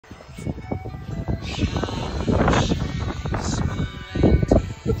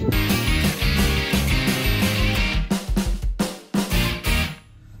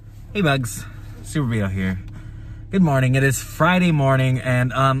Hey bugs, Super Beetle here. Good morning. It is Friday morning,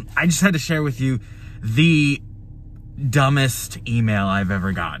 and I just had to share with you the dumbest email I've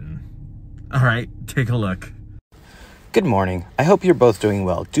ever gotten. All right, take a look. Good morning. I hope you're both doing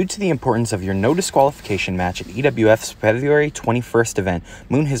well. Due to the importance of your no disqualification match at EWF's February 21st event,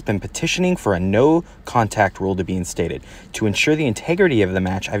 Moon has been petitioning for a no contact rule to be instated. To ensure the integrity of the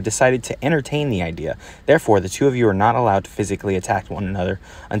match, I've decided to entertain the idea. Therefore, the two of you are not allowed to physically attack one another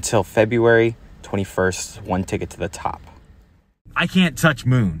until February 21st, one ticket to the top. I can't touch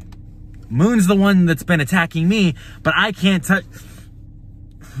Moon. Moon's the one that's been attacking me, but I can't touch...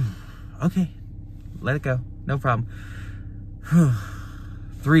 Okay, let it go. No problem.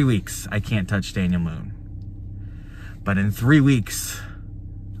 3 weeks, I can't touch Daniel Moon. But in 3 weeks,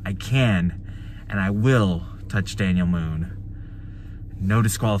 I can, and I will touch Daniel Moon. No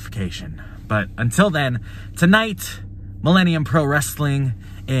disqualification. But until then, tonight, Millennium Pro Wrestling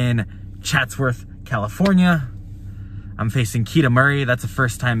in Chatsworth, California. I'm facing Keita Murray. That's a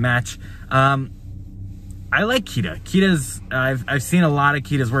first-time match. I like Keita. I've seen a lot of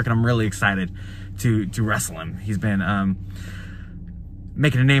Keita's work, and I'm really excited to wrestle him. He's been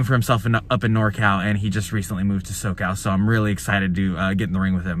making a name for himself up in NorCal, and he just recently moved to SoCal, so I'm really excited to get in the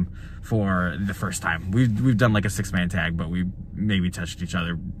ring with him for the first time. We've done like a 6-man tag, but we maybe touched each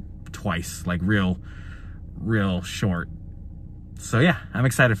other twice, like real short. So yeah, I'm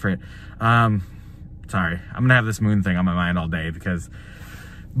excited for it. Sorry, I'm gonna have this Moon thing on my mind all day because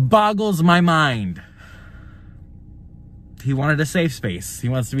boggles my mind. He wanted a safe space. He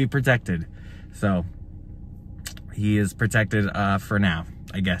wants to be protected. So he is protected for now,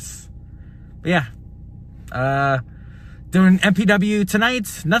 I guess. But yeah, doing MPW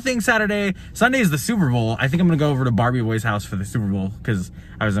tonight, nothing Saturday. Sunday is the Super Bowl. I think I'm gonna go over to Barbie Boy's house for the Super Bowl because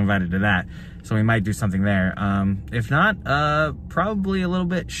I was invited to that. So we might do something there. If not, probably a little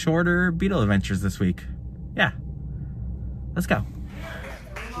bit shorter Beetle adventures this week. Yeah, let's go.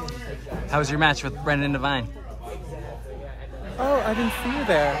 How was your match with Brendan Devine? Oh, I didn't see you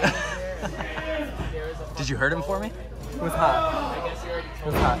there. Did you hurt him for me? It was hot. It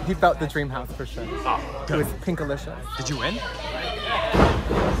was hot. He felt the dream house for sure. Oh, good. It was pinkalicious. Did you win?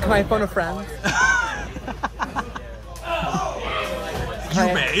 Can I phone a friend?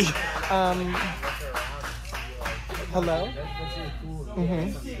 You may. Hello?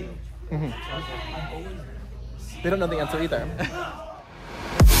 They don't know the answer either.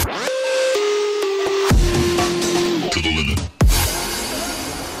 To the limit.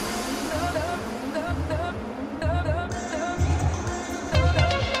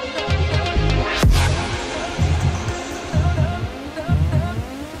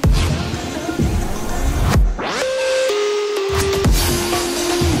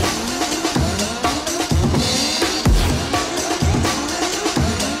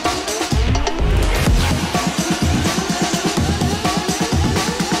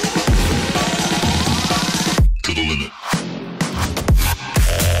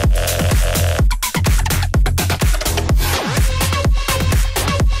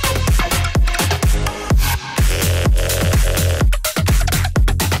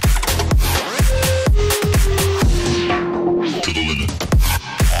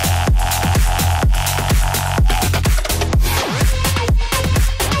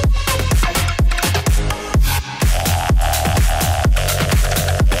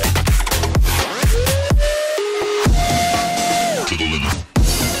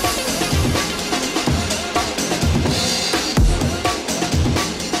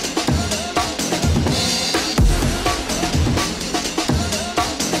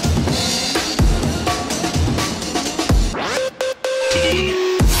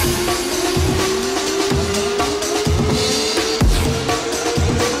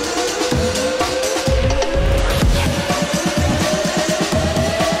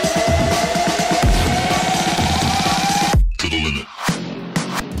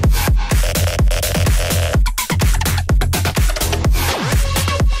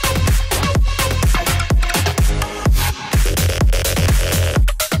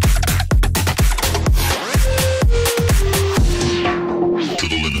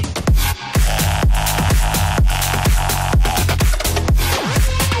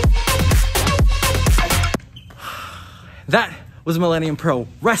 That was Millennium Pro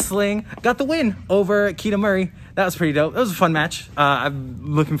Wrestling. Got the win over Keita Murray. That was pretty dope. That was a fun match.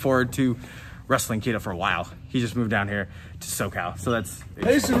 I'm looking forward to wrestling Keita for a while. He just moved down here to SoCal, so that's...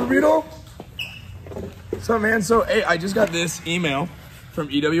 Hey, Super Beetle. What's up, man? So, hey, I just got this email from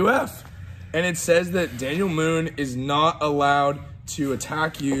EWF. and it says that Daniel Moon is not allowed to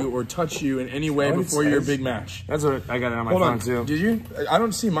attack you or touch you in any way before your big match. That's what I got it on my Hold phone on, too. did you? I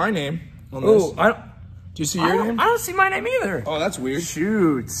don't see my name on this. Oh, do you see your name? I don't see my name either. Oh, that's weird.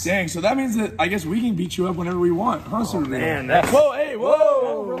 Shoot. Dang, so that means that I guess we can beat you up whenever we want, huh, Super Beetle? Man, that's... Whoa, hey,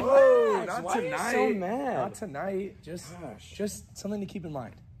 whoa, relax. not Why tonight. are you so mad? Not tonight. Just something to keep in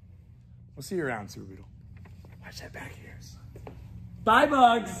mind. We'll see you around, Super Beetle. Watch that back ears. Bye,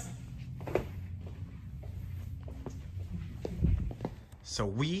 Bugs. So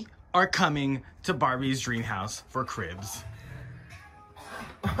we are coming to Barbie's dream house for cribs.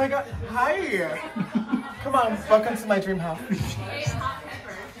 Oh my god, hi! Come on, welcome to my dream house.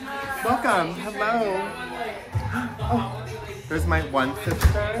 Welcome, hello. Oh, there's my one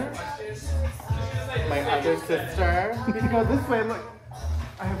sister, my other sister. We can go this way, look.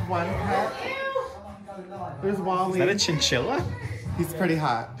 I have one pet. There's Wally. Is that a chinchilla? He's pretty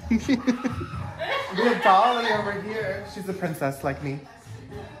hot. We have Dolly over here. She's a princess like me.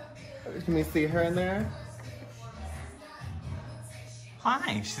 Can we see her in there?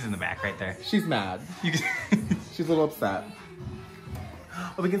 Hi, she's in the back right there. She's mad. She's a little upset.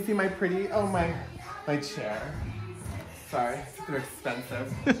 Oh, we can see my pretty, my chair. Sorry, they're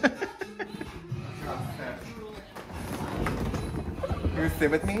expensive. You gonna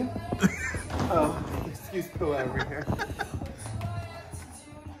sit with me? Oh, excuse Pooh over here.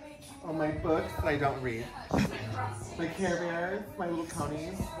 Oh, my books that I don't read. My Care Bears, my little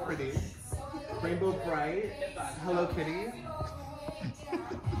ponies, pretty. Rainbow Bright, Hello Kitty.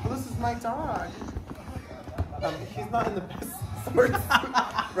 Oh, this is my dog. He's not in the best sports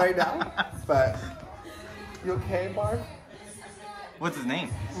right now, but you okay, Barb? What's his name?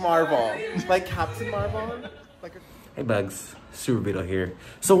 Marvel, like Captain Marvel. Hey Bugs, Super Beetle here.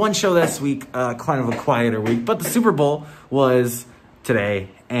 So one show this week, kind of a quieter week, but the Super Bowl was today,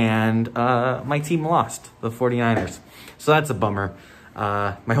 and my team lost, the 49ers. So that's a bummer.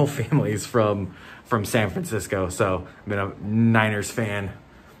 My whole family is from San Francisco, so I've been a Niners fan.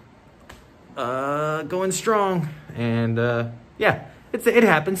 Going strong, and yeah, it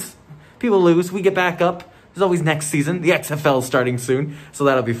happens. People lose, we get back up. There's always next season. The XFL is starting soon, so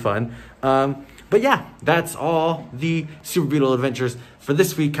that'll be fun. But yeah, that's all the Super Beetle adventures for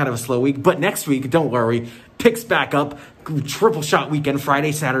this week. Kind of a slow week, but next week, don't worry, picks back up. Triple shot weekend,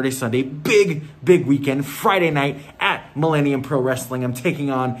 Friday, Saturday, Sunday. Big weekend. Friday night at Millennium Pro Wrestling. I'm taking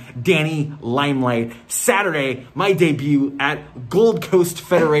on Danny Limelight. Saturday, my debut at Gold Coast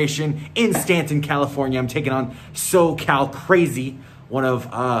Federation in Stanton, California. I'm taking on SoCal Crazy, one of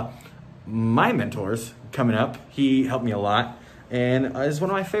my mentors coming up. He helped me a lot and is one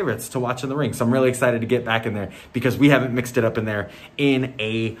of my favorites to watch in the ring. So I'm really excited to get back in there because we haven't mixed it up in there in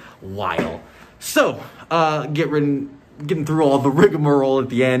a while. So, getting through all the rigmarole at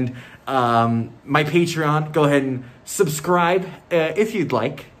the end. My Patreon, go ahead and subscribe if you'd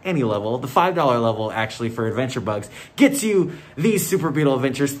like, any level. The $5 level, actually, for Adventure Bugs, gets you these Super Beetle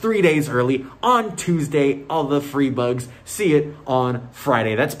adventures 3 days early on Tuesday. All the free bugs, see it on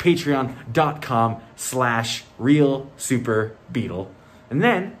Friday. That's patreon.com/RealSuperBeetle. And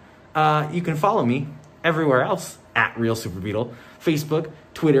then you can follow me everywhere else at Real Super Beetle. Facebook,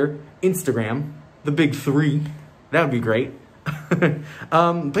 Twitter, Instagram, the big three. That would be great.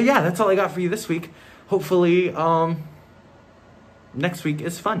 But yeah, that's all I got for you this week. Hopefully, next week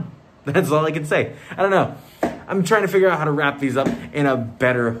is fun. That's all I can say. I don't know. I'm trying to figure out how to wrap these up in a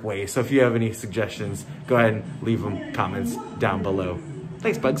better way. So if you have any suggestions, go ahead and leave them comments down below.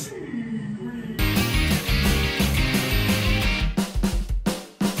 Thanks, Bugs.